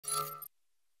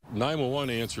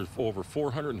911 answered over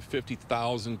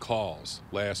 450,000 calls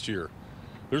last year.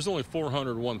 There's only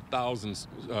 401,000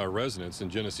 residents in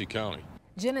Genesee County.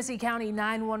 Genesee County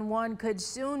 911 could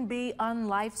soon be on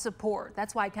life support.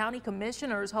 That's why county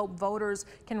commissioners hope voters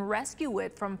can rescue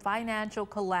it from financial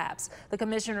collapse. The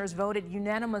commissioners voted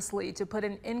unanimously to put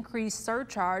an increased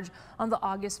surcharge on the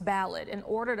August ballot in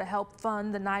order to help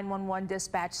fund the 911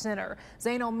 dispatch center.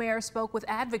 Zano Mayer spoke with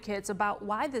advocates about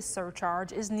why this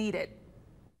surcharge is needed.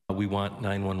 We want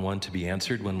 911 to be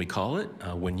answered when we call it,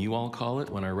 when you all call it,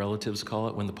 when our relatives call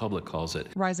it, when the public calls it.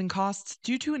 Rising costs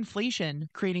due to inflation,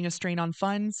 creating a strain on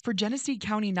funds for Genesee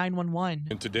County 911.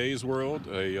 In today's world,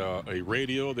 a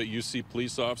radio that you see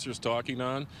police officers talking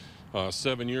on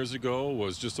 7 years ago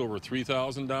was just over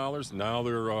 $3,000. Now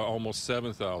they're almost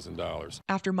 $7,000.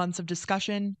 After months of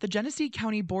discussion, the Genesee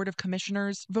County Board of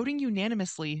Commissioners voting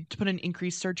unanimously to put an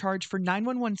increased surcharge for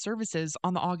 911 services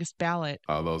on the August ballot.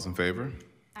 All those in favor?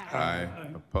 Aye.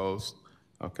 Opposed?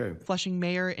 Okay. Flushing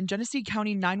Mayor and Genesee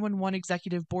County 911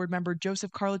 Executive Board member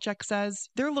Joseph Karlichek says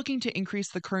they're looking to increase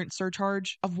the current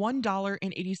surcharge of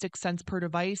 $1.86 per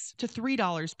device to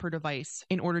 $3 per device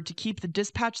in order to keep the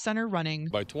dispatch center running.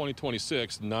 By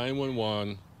 2026,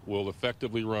 911 will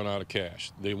effectively run out of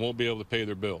cash. They won't be able to pay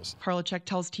their bills. Karlichek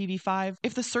tells TV5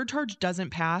 if the surcharge doesn't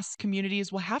pass,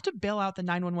 communities will have to bail out the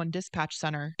 911 dispatch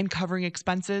center, and covering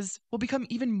expenses will become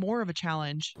even more of a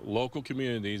challenge. Local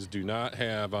communities do not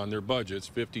have on their budgets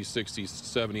 $50, $60,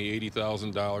 $70,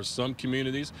 $80,000. Some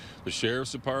communities, the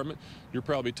sheriff's department, you're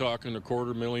probably talking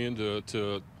 $250,000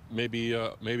 to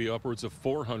maybe upwards of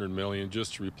 $400 million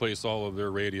just to replace all of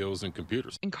their radios and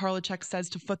computers. And Karlichek says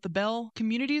to foot the bill,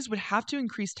 communities would have to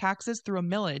increase taxes through a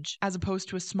millage as opposed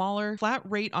to a smaller, flat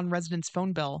rate on residents'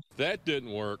 phone bill. If that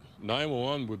didn't work,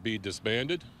 911 would be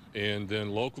disbanded, and then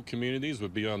local communities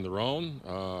would be on their own.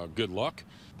 Good luck.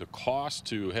 The cost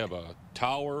to have a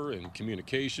tower and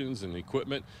communications and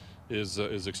equipment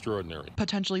is extraordinary.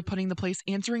 Potentially putting the place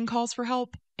answering calls for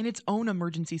help in its own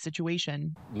emergency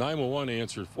situation. 911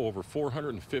 answered over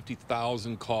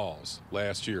 450,000 calls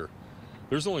last year.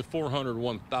 There's only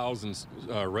 401,000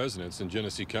 residents in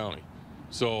Genesee County.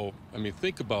 So, I mean,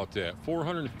 think about that.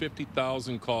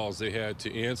 450,000 calls they had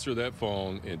to answer that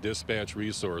phone and dispatch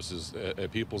resources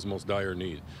at people's most dire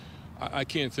need. I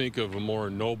can't think of a more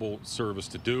noble service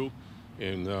to do,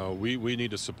 and we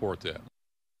need to support that.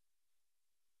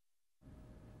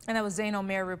 And that was Zano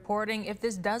Mayer reporting. If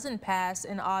this doesn't pass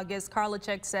in August,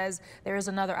 Karlichek says there is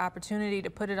another opportunity to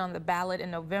put it on the ballot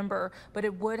in November, but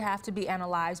it would have to be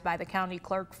analyzed by the county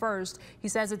clerk first. He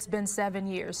says it's been 7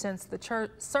 years since the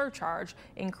surcharge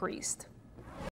increased.